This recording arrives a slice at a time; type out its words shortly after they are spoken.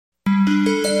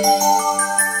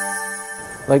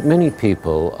Like many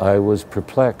people, I was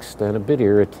perplexed and a bit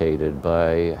irritated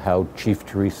by how Chief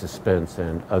Theresa Spence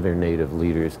and other Native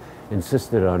leaders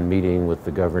insisted on meeting with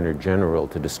the Governor General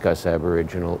to discuss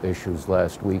Aboriginal issues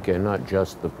last weekend, not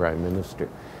just the Prime Minister.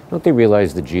 Don't they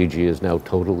realize the Gigi is now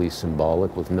totally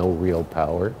symbolic with no real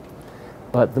power?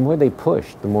 But the more they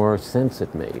pushed, the more sense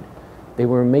it made. They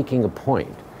were making a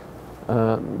point.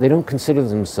 They don't consider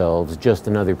themselves just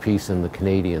another piece in the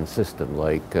Canadian system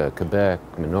like Quebec,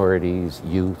 minorities,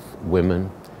 youth,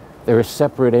 women. They're a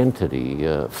separate entity,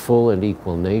 full and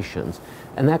equal nations,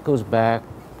 and that goes back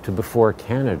to before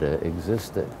Canada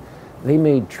existed. They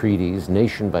made treaties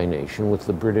nation by nation with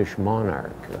the British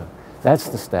monarch. That's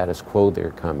the status quo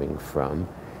they're coming from,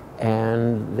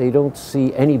 and they don't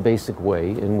see any basic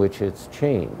way in which it's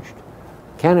changed.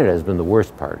 Canada has been the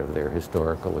worst part of their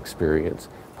historical experience.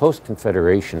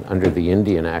 Post-Confederation, under the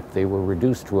Indian Act, they were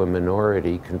reduced to a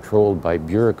minority controlled by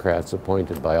bureaucrats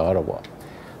appointed by Ottawa.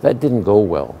 That didn't go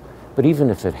well, but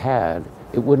even if it had,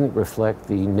 it wouldn't reflect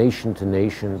the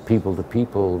nation-to-nation,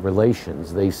 people-to-people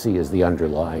relations they see as the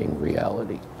underlying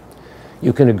reality.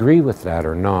 You can agree with that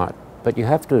or not, but you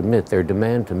have to admit their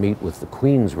demand to meet with the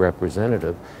Queen's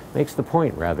representative makes the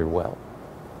point rather well.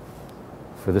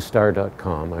 For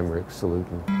thestar.com, I'm Rick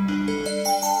Salutin.